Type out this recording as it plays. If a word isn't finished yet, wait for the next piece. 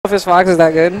if his Fox is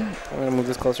that good. I'm going to move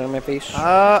this closer to my face.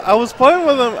 I was playing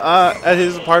with him at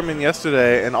his apartment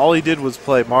yesterday, and all he did was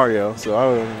play Mario, so I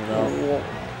don't even know.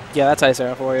 Yeah, that's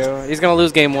IceArrow for you. He's going to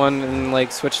lose game 1 and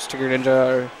like switch to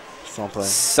Greninja or something.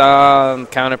 Some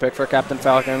counter pick for Captain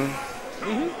Falcon.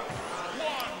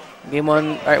 Game 1.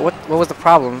 All right, what was the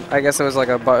problem? I guess it was like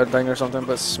a button thing or something,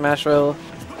 but Smashville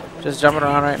just jumping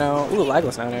around right now. Ooh,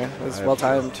 lagless down there. It was well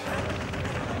timed.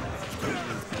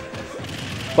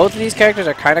 Both of these characters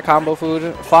are kind of combo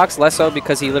food. Fox less so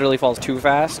because he literally falls too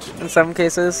fast in some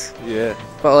cases. Yeah.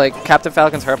 But like Captain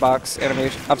Falcon's hurtbox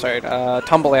animation, I'm sorry,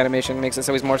 tumble animation makes it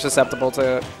so he's more susceptible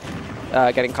to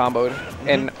getting comboed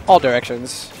in all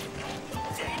directions.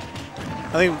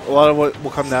 I think a lot of what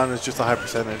will come down is just a high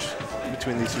percentage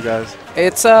between these two guys.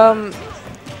 It's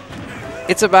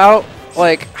about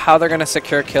like how they're gonna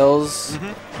secure kills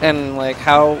and like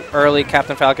how early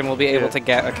Captain Falcon will be able to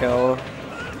get a kill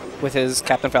with his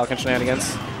Captain Falcon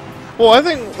shenanigans. Well, I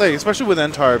think, like, especially with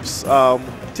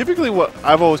NTarps, typically what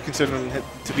I've always considered him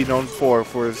to be known for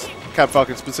his Cap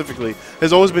Falcon specifically,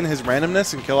 has always been his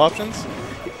randomness and kill options.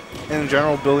 And in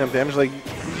general, building up damage, like,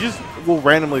 you just will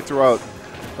randomly throw out,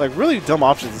 like, really dumb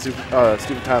options at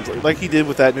stupid times. Like he did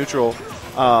with that neutral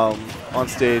on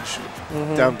stage,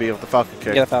 down B with the Falcon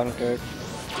kick. Yeah, the Falcon kick.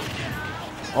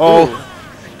 Oh.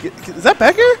 Is that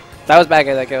back air? That was back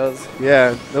air that kills.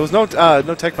 Yeah, there was no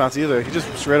tech bounce either. He just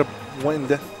straight up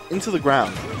went into the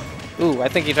ground. Ooh, I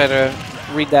think he tried to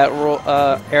read that roll,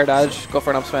 air dodge, go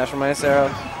for an up smash from IceArrow.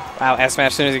 Wow, F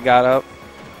smash as soon as he got up.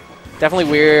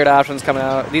 Definitely weird options coming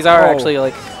out. These are actually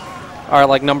like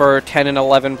number 10 and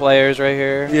 11 players right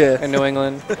here in New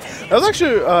England. That was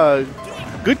actually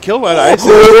good kill by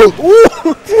IceArrow.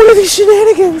 What are these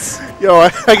shenanigans? Yo,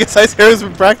 I guess IceArrow's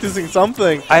been practicing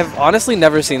something. I've honestly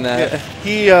never seen that.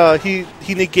 Yeah.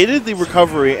 He negated the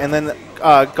recovery and then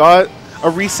got a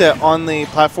reset on the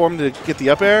platform to get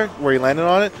the up air where he landed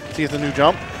on it to get the new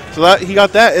jump. So that he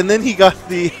got that, and then he got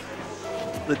the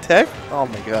tech. Oh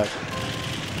my god!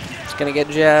 Just gonna get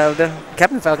jabbed.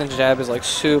 Captain Falcon's jab is like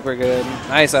super good.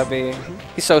 Nice up B.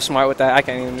 He's so smart with that. I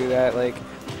can't even do that. Like.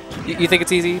 You think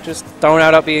it's easy? Just throwing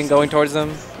out up B and going towards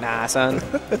them? Nah, son.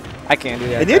 I can't do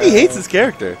that. And yet he hates his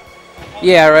character.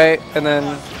 Yeah, right. And then...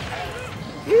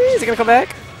 Is he going to come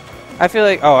back? I feel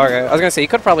like... Oh, okay. I was going to say, he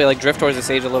could probably like drift towards the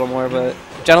stage a little more, but...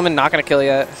 Gentleman not going to kill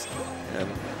yet. Is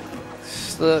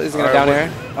he going to down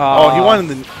air? Oh, he wanted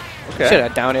the... Okay. Should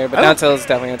have down air, but down tilt is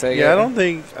definitely going to take it. Yeah, I don't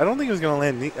think he was going to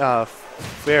land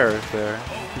fair there.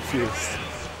 Confused.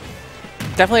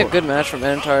 Definitely a good match from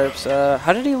NTarps.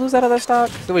 How did he lose that other stock?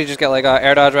 Did we just get like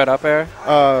air dodge right up air?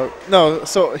 No,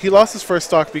 so he lost his first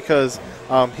stock because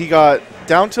he got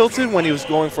down tilted when he was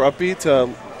going for up B to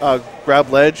grab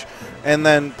ledge, and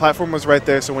then platform was right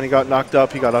there, so when he got knocked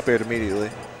up, he got up aired immediately.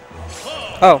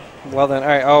 Oh, well then. All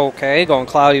right, okay, going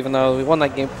Cloud even though we won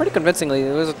that game pretty convincingly.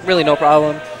 There was really no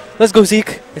problem. Let's go,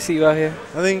 Zeke. I see you out here.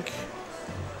 I think...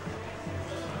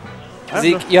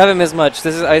 Zeke, you haven't missed much.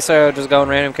 This is IceArrow just going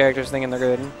random characters thinking they're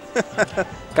good.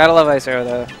 Gotta love IceArrow,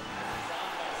 though.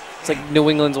 It's like New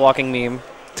England's walking meme.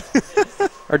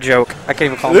 Or joke. I can't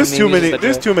even call it a meme.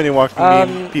 There's too many walking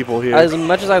meme people here. As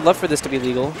much as I'd love for this to be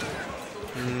legal.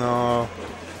 No.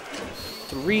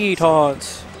 3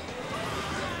 taunts.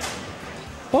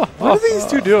 What are these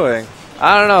two doing?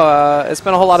 I don't know. It's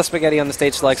been a whole lot of spaghetti on the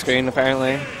stage select screen,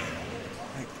 apparently.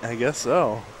 I guess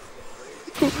so.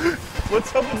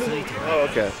 What's up with the... Oh,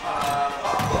 okay.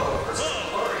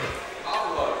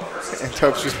 And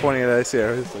NTarps just pointing at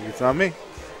IceArrow. He's like, it's not me.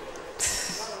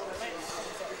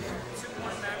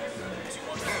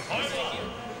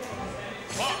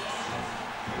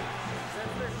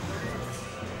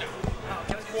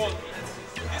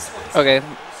 Okay.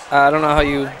 I don't know how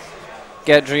you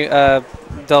get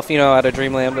Delfino out of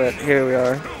Dreamland, but here we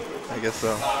are. I guess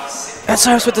so. That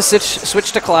starts with the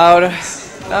switch to Cloud.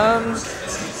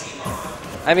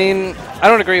 I mean, I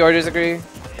don't agree or disagree,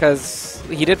 because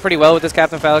he did pretty well with his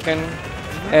Captain Falcon.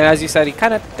 And as you said, he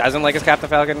kind of doesn't like his Captain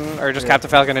Falcon, or just Captain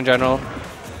Falcon in general,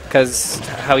 because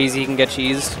how easy he can get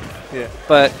cheesed. Yeah.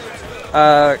 But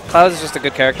Cloud is just a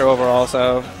good character overall,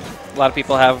 so a lot of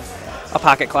people have a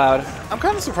pocket Cloud. I'm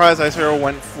kind of surprised IceArrow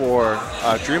went for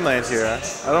Dreamland here.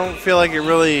 I don't feel like it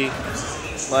really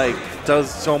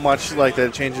does so much like that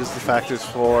it changes the factors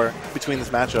for between this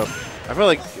matchup. I feel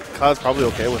like Cloud's probably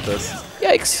okay with this.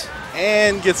 Yikes.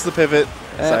 And gets the pivot,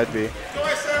 side B. It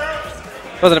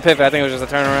wasn't a pivot, I think it was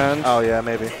just a turnaround. Oh, yeah,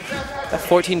 maybe. That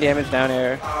 14 damage down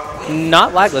air.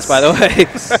 Not lagless, by the way.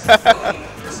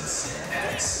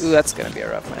 Ooh, that's going to be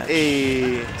a rough match.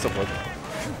 Hey. Support.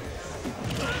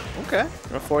 Okay.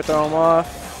 Before throw him off.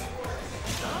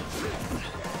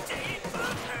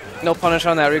 No punish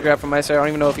on that regret from IceArrow. I don't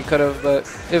even know if he could have, but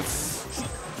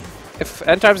if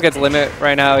NTarps gets limit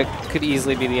right now, it could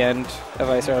easily be the end of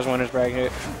IceArrow's winners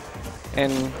bracket.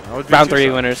 And round 3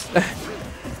 winners.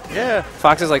 Yeah.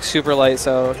 Fox is like super light,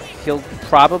 so he'll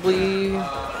probably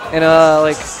in a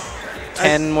like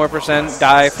 10% more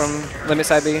die from limit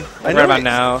side B. Like right about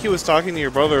now. He was talking to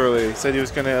your brother earlier. He said he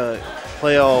was gonna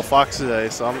play all Fox today,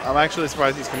 so I'm actually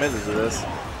surprised he's committed to this.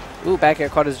 Ooh, back air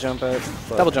caught his jump at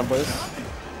double jump was.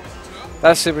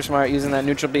 That's super smart, using that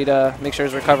neutral B to make sure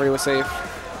his recovery was safe.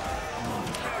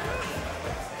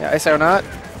 Yeah, IceArrow not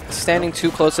standing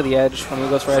too close to the edge when he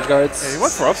goes for edge guards. Yeah, he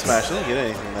went for up smash. Didn't get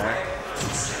anything there.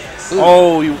 Ooh,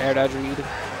 oh, air dodge read.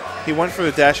 He went for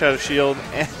the dash out of shield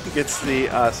and gets the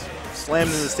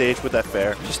slammed into the stage with that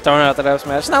fair. Just throwing out that up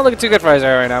smash. It's not looking too good for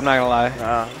IceArrow right now, I'm not going to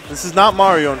lie. This is not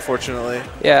Mario, unfortunately.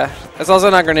 Yeah, it's also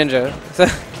not Greninja,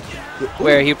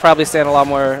 where he'd probably stand a lot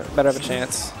more better of a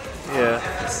chance. Yeah,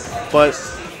 but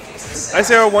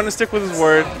IceArrow wanted to stick with his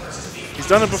word. He's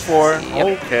done it before.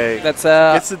 Yep. Okay. That's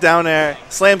gets the down air,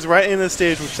 slams right into the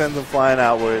stage, which sends him flying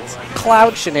outwards.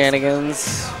 Cloud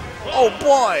shenanigans. Oh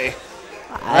boy!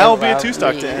 That'll be a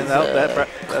 2-stock to end out. That's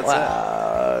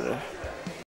Cloud. it.